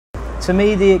To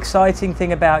me, the exciting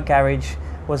thing about garage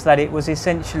was that it was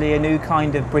essentially a new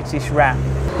kind of British rap.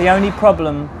 The only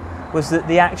problem was that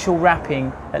the actual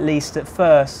rapping, at least at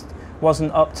first,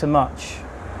 wasn't up to much.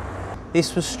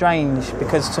 This was strange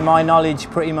because to my knowledge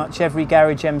pretty much every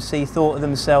garage MC thought of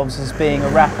themselves as being a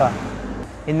rapper.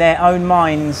 In their own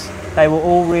minds they were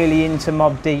all really into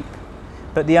Mobb Deep,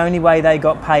 but the only way they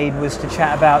got paid was to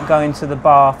chat about going to the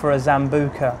bar for a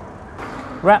sambuca.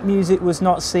 Rap music was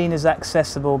not seen as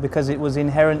accessible because it was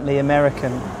inherently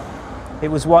American. It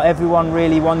was what everyone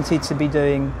really wanted to be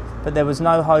doing, but there was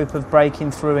no hope of breaking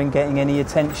through and getting any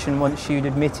attention once you'd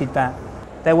admitted that.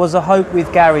 There was a hope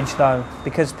with garage though,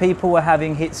 because people were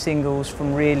having hit singles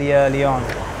from really early on.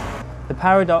 The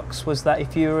paradox was that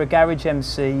if you were a garage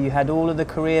MC, you had all of the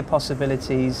career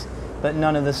possibilities, but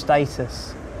none of the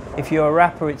status. If you're a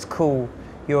rapper, it's cool.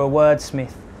 You're a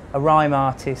wordsmith, a rhyme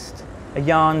artist, a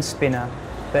yarn spinner.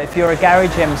 But if you're a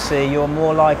garage MC, you're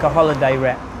more like a holiday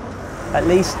rep. At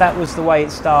least that was the way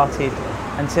it started,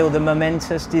 until the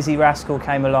momentous Dizzy Rascal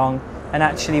came along and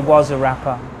actually was a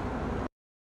rapper.